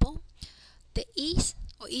be able. The east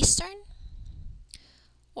or eastern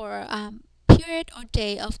or period or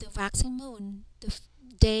day of the waxing moon, the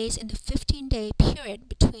days in the 15-day period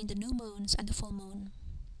between the new moons and the full moon.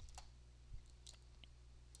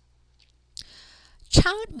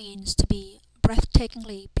 Child means to be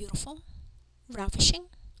breathtakingly beautiful, ravishing,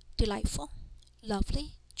 delightful,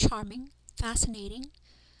 lovely, charming, fascinating,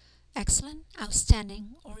 excellent,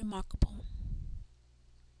 outstanding, or remarkable.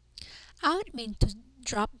 Out means to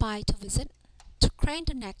drop by to visit, to crane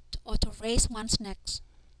the neck or to raise one's neck,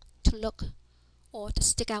 to look or to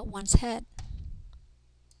stick out one's head.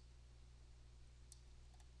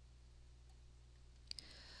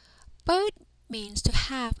 Bird means to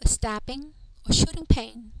have a stabbing or shooting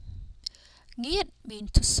pain. Nghiet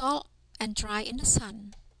means to salt and dry in the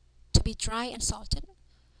sun, to be dry and salted,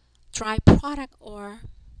 dry product or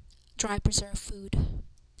dry preserved food.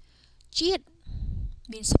 Jiet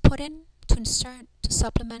means to put in, to insert, to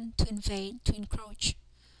supplement, to invade, to encroach,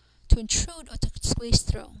 to intrude or to squeeze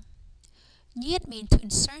through. Nghiet means to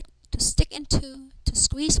insert, to stick into, to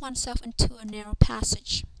squeeze oneself into a narrow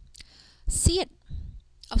passage. Siet,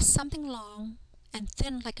 of something long and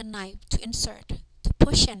thin like a knife, to insert, to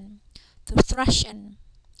push in, to thrust in,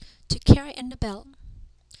 to carry in the belt,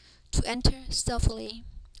 to enter stealthily,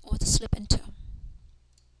 or to slip into.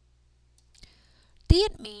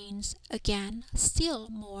 Diet means, again, still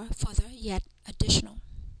more, further, yet additional.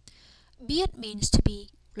 Biet means to be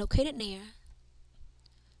located near,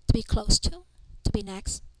 to be close to be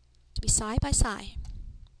next, to be side by side.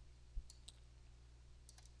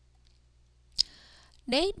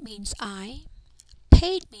 Nate means I.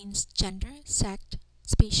 Paid means gender, sex,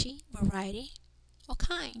 species, variety, or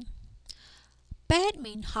kind. Bed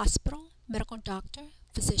means hospital, medical doctor,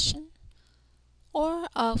 physician, or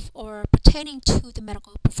of or pertaining to the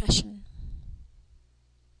medical profession.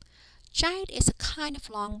 Jade is a kind of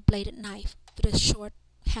long bladed knife with a short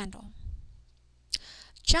handle.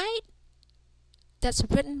 Jade that's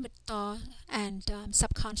written with the and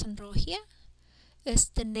subconsonant row here is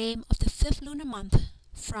the name of the fifth lunar month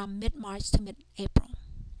from mid-March to mid-April.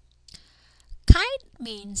 Kite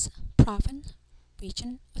means province,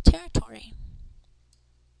 region, or territory.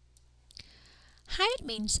 Height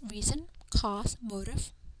means reason, cause,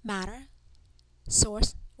 motive, matter,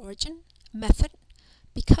 source, origin, method,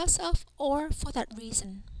 because of or for that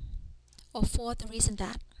reason, or for the reason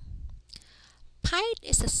that. Pite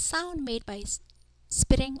is a sound made by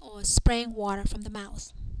spitting or spraying water from the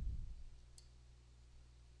mouth.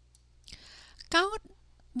 Gout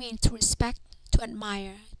means to respect, to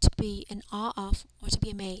admire, to be in awe of, or to be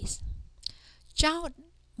amazed. Jout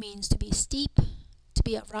means to be steep, to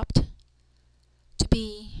be abrupt, to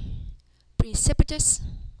be precipitous,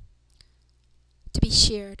 to be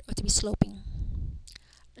sheared, or to be sloping.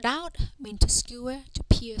 Doubt means to skewer, to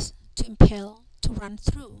pierce, to impale, to run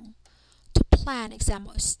through, to plant,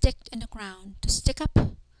 example, a stick in the ground, to stick up,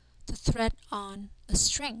 to thread on a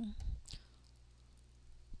string,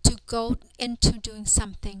 to go into doing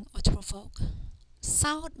something or to provoke.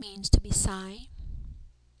 Sound means to be sigh,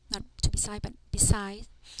 not to be sigh, but besides,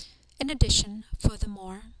 in addition,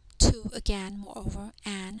 furthermore, to, again, moreover,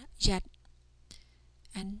 and yet,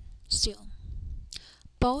 and still.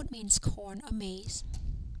 Boat means corn or maize.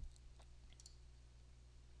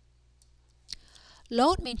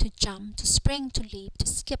 Load means to jump, to spring, to leap, to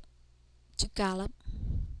skip, to gallop.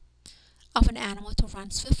 Of an animal to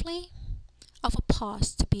run swiftly, of a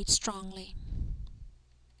pulse to beat strongly.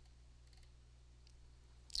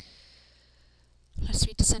 Let's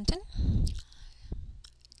read the sentence.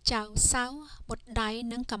 Chào sao một đáy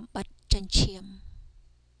nâng cầm bật chân chiêm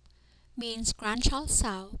means grandchild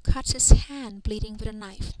Sao cuts his hand bleeding with a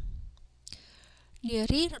knife.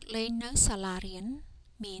 Niri rút lênនៅសាលារៀន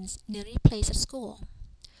means Niri plays at school.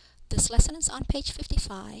 This lesson is on page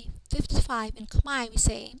 55. 55 in Khmer we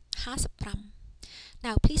say 55.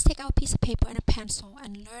 Now please take out a piece of paper and a pencil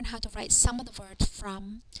and learn how to write some of the words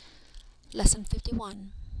from lesson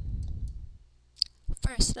 51.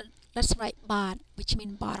 First, let's write bad, which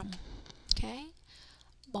means bottom. Okay?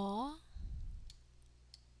 Bó,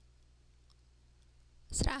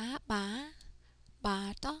 sra, ba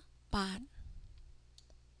to, bad.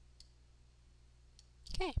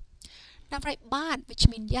 Okay. Now write bad, which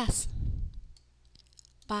means yes.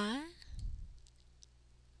 Ba,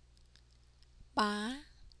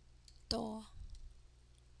 to.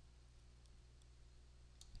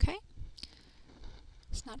 Okay?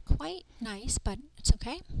 It's not quite nice, but it's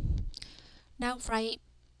okay. Now write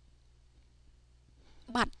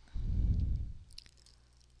but.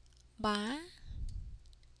 Ba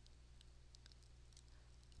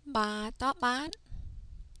to bad.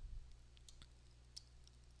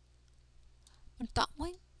បន្តមួ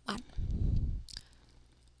យ but.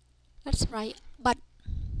 Let's write but.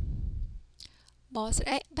 បស្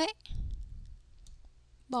អេបេ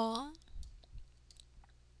ប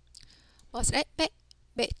ស្អេបេ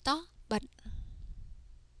បេត but.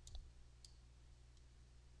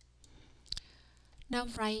 Now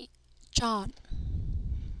write jot.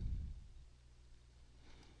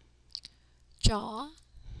 Jaw.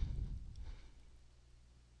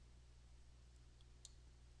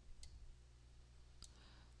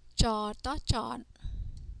 Jaw to jot.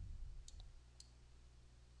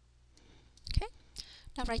 Okay.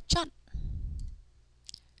 Now write jot.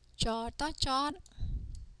 Jaw to jot.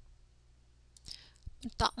 ប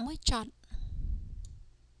ន្តមួយ jot.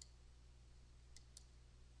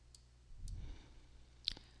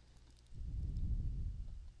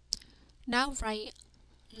 Now write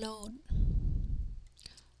load.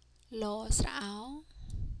 Lo ស្រោ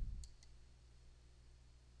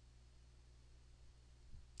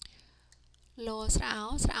Lo ស្រោ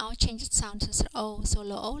ស្រោ change its sound to ស្រអូ so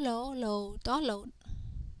lo to load.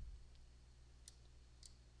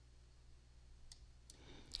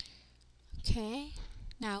 Okay,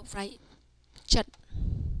 now write chut.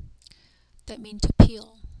 That means to peel.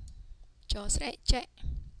 Cho ស្រែចេ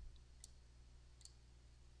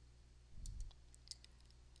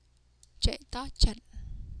ចេto chut.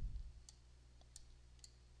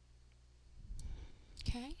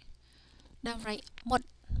 Okay, now write mud.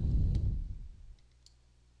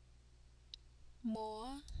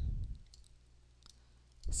 More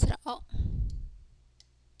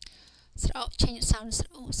ស្រ change the sound.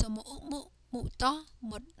 So mu to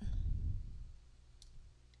mud.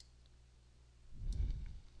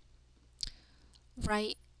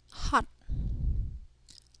 Right, hot.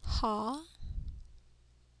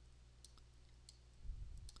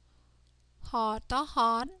 Ha to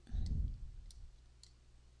hot.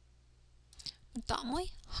 Toមួយ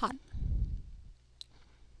hot.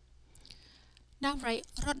 Now write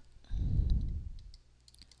rod.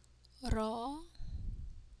 Ro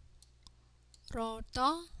to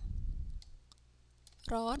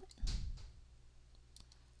rod.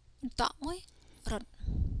 Toមួយ rod.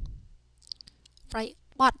 Write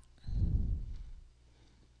bot.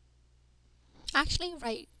 Actually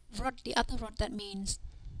write rod, the other rod, that means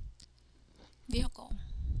vehicle.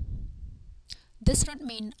 This rod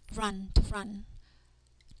means run, to run.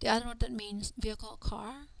 The other rod that means vehicle,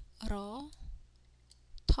 car. Ro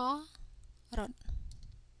to rod.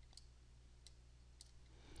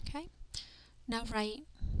 Okay. Now write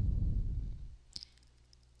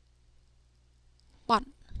bot.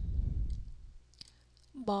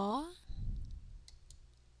 Bo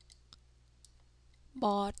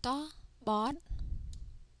to bot.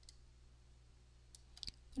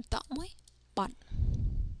 Toមួយ bot.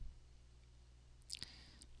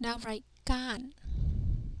 Now write can.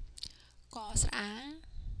 Có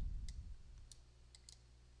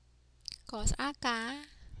xã cá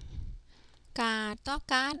to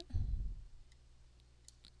can.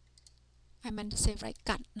 I meant to say write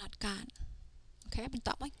cut, not can. Okay, but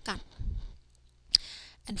toមួយ cut.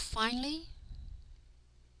 And finally,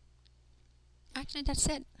 actually that's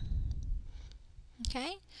it.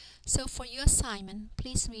 Okay, so for your assignment,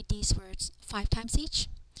 please read these words 5 times each,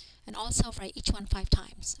 and also write each one 5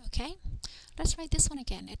 times. Okay, let's write this one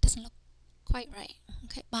again. It doesn't look quite right.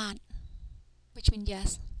 Okay, bad, which means yes.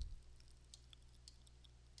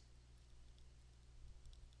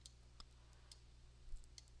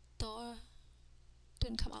 Door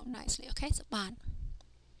didn't come out nicely. Okay, so bad.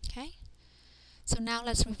 Okay, so now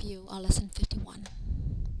let's review our lesson 51.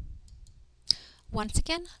 Once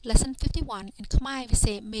again, lesson 51 in Khmer we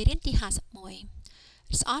sayមេរៀនទី 51.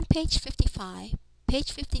 It's on page 55. Page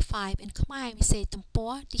 55 in Khmer we say ទំព័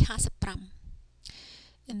រទី 55.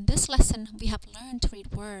 In this lesson, we have learned to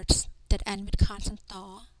read words that end with consonant to,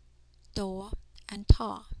 do, and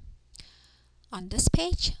ta. On this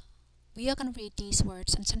page, we are going to read these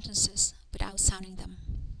words and sentences without sounding them.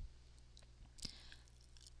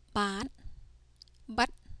 Bad,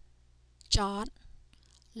 but, jot,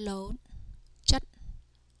 load, jet,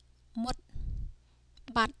 mud,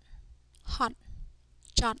 but, hot,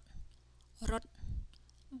 jot, rot,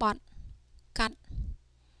 bot, cut,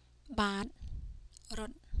 bad,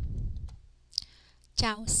 rot.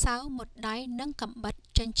 Chào sao một đáy nâng cầm bật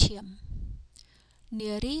trên chiếm.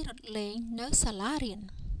 Nia ri rot lên nơ sala rian.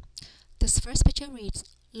 This first picture reads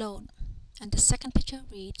load, and the second picture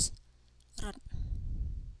reads rot.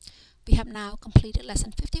 We have now completed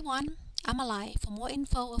lesson 51. I'm Alai. For more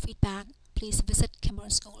info or feedback, please visit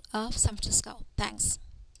Khmer School of San Francisco. Thanks.